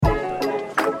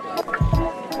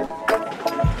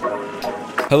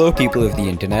Hello, people of the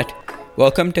internet.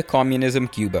 Welcome to Communism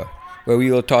Cuba, where we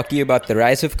will talk to you about the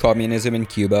rise of communism in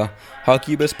Cuba, how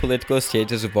Cuba's political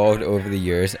state has evolved over the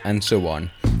years, and so on.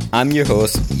 I'm your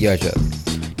host,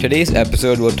 Yajat. Today's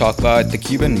episode will talk about the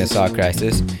Cuban Missile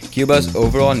Crisis, Cuba's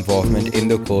overall involvement in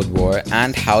the Cold War,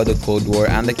 and how the Cold War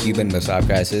and the Cuban Missile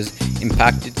Crisis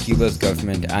impacted Cuba's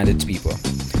government and its people.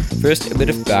 First, a bit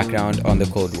of background on the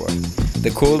Cold War.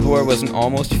 The Cold War was an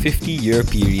almost 50-year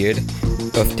period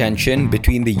of tension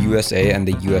between the USA and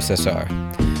the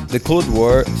USSR. The Cold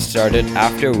War started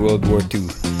after World War II,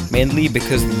 mainly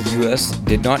because the US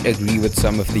did not agree with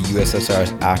some of the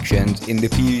USSR's actions in the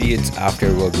periods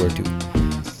after World War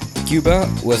II.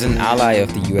 Cuba was an ally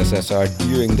of the USSR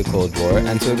during the Cold War,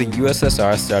 and so the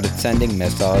USSR started sending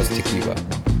missiles to Cuba.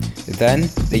 Then,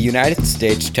 the United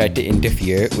States tried to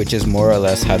interfere, which is more or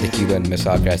less how the Cuban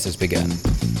Missile Crisis began.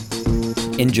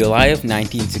 In July of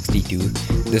 1962,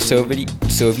 the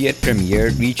Soviet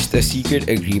premier reached a secret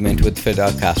agreement with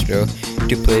Fidel Castro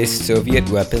to place Soviet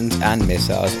weapons and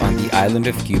missiles on the island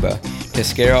of Cuba to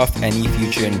scare off any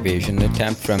future invasion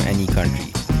attempt from any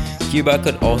country. Cuba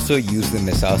could also use the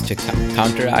missiles to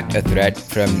counteract a threat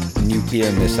from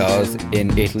nuclear missiles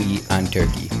in Italy and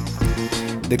Turkey.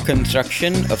 The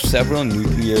construction of several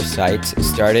nuclear sites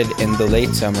started in the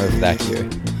late summer of that year.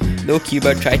 Though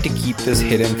Cuba tried to keep this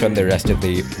hidden from the rest of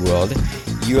the world,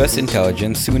 US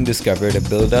intelligence soon discovered a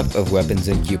buildup of weapons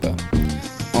in Cuba.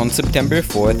 On September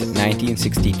 4,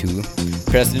 1962,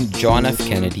 President John F.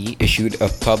 Kennedy issued a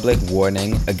public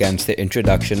warning against the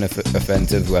introduction of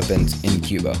offensive weapons in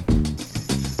Cuba.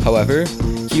 However,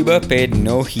 Cuba paid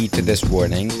no heed to this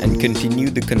warning and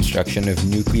continued the construction of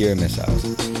nuclear missiles.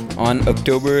 On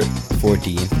October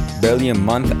 14, barely a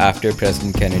month after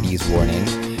President Kennedy's warning,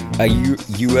 a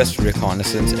U.S.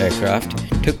 reconnaissance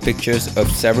aircraft took pictures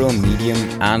of several medium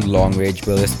and long-range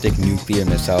ballistic nuclear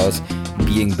missiles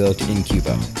being built in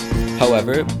Cuba.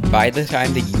 However, by the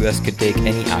time the U.S. could take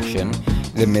any action,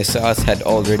 the missiles had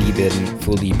already been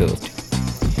fully built.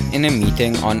 In a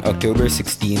meeting on October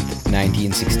 16,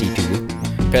 1962,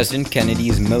 President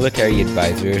Kennedy's military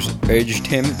advisors urged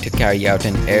him to carry out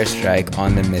an airstrike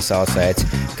on the missile sites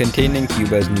containing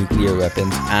Cuba's nuclear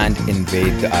weapons and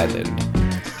invade the island.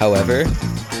 However,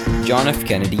 John F.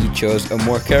 Kennedy chose a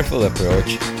more careful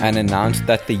approach and announced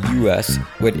that the US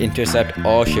would intercept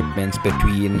all shipments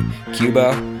between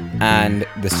Cuba and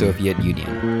the Soviet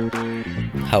Union.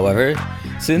 However,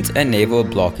 since a naval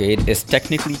blockade is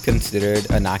technically considered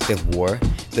an act of war,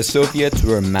 the Soviets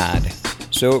were mad.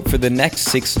 So for the next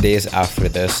 6 days after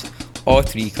this, all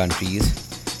three countries,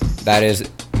 that is,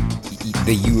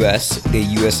 the US, the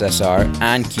USSR,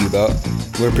 and Cuba,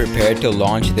 were prepared to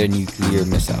launch their nuclear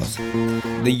missiles.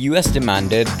 The US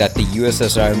demanded that the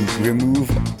USSR remove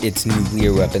its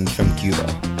nuclear weapons from Cuba,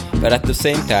 but at the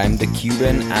same time, the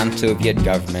Cuban and Soviet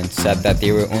governments said that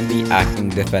they were only acting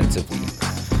defensively.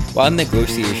 While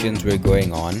negotiations were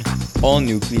going on, all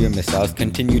nuclear missiles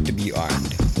continued to be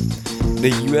armed.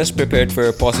 The US prepared for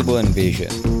a possible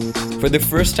invasion. For the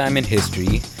first time in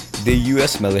history, the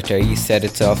US military set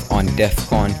itself on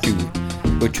DEFCON 2,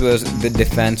 which was the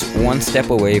defense one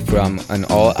step away from an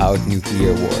all-out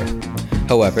nuclear war.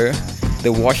 However,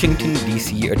 the Washington,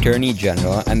 D.C. Attorney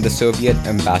General and the Soviet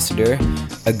ambassador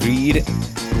agreed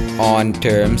on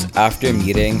terms after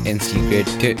meeting in secret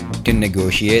to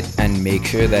negotiate and make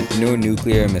sure that no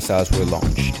nuclear missiles were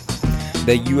launched.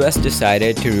 The US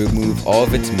decided to remove all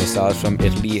of its missiles from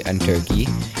Italy and Turkey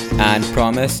and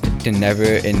promised to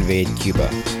never invade Cuba.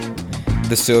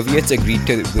 The Soviets agreed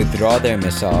to withdraw their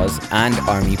missiles and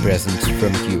army presence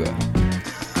from Cuba.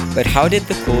 But how did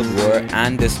the Cold War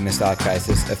and this missile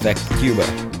crisis affect Cuba?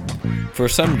 For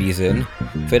some reason,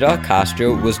 Fidel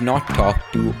Castro was not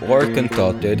talked to or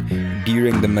consulted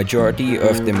during the majority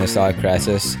of the missile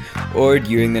crisis or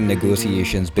during the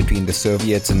negotiations between the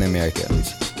Soviets and the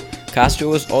Americans. Castro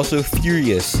was also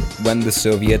furious when the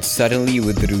Soviets suddenly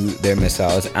withdrew their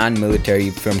missiles and military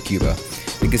from Cuba,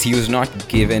 because he was not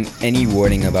given any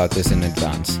warning about this in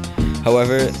advance.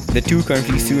 However, the two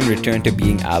countries soon returned to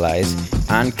being allies,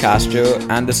 and Castro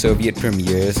and the Soviet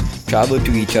premiers traveled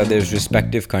to each other's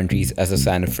respective countries as a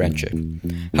sign of friendship.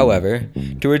 However,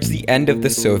 towards the end of the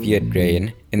Soviet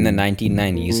reign, in the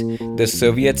 1990s, the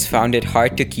Soviets found it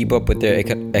hard to keep up with their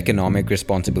economic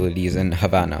responsibilities in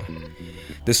Havana.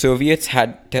 The Soviets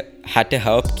had to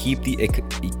help keep the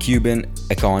Cuban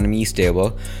economy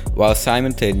stable while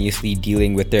simultaneously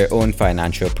dealing with their own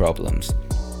financial problems.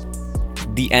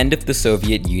 The end of the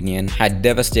Soviet Union had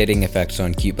devastating effects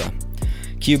on Cuba.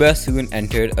 Cuba soon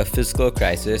entered a fiscal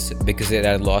crisis because it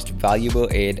had lost valuable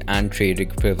aid and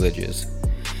trade privileges.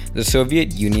 The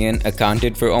Soviet Union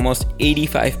accounted for almost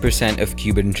 85% of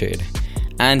Cuban trade,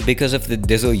 and because of the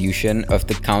dissolution of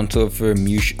the Council for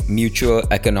Mutual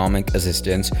Economic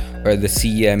Assistance, or the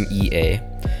CMEA,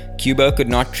 Cuba could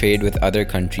not trade with other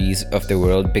countries of the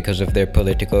world because of their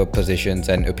political positions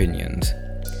and opinions.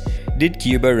 Did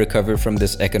Cuba recover from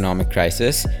this economic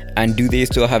crisis, and do they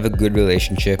still have a good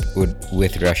relationship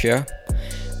with Russia?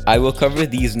 I will cover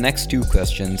these next two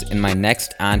questions in my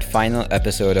next and final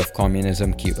episode of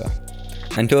Communism Cuba.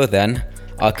 Until then,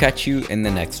 I'll catch you in the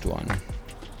next one.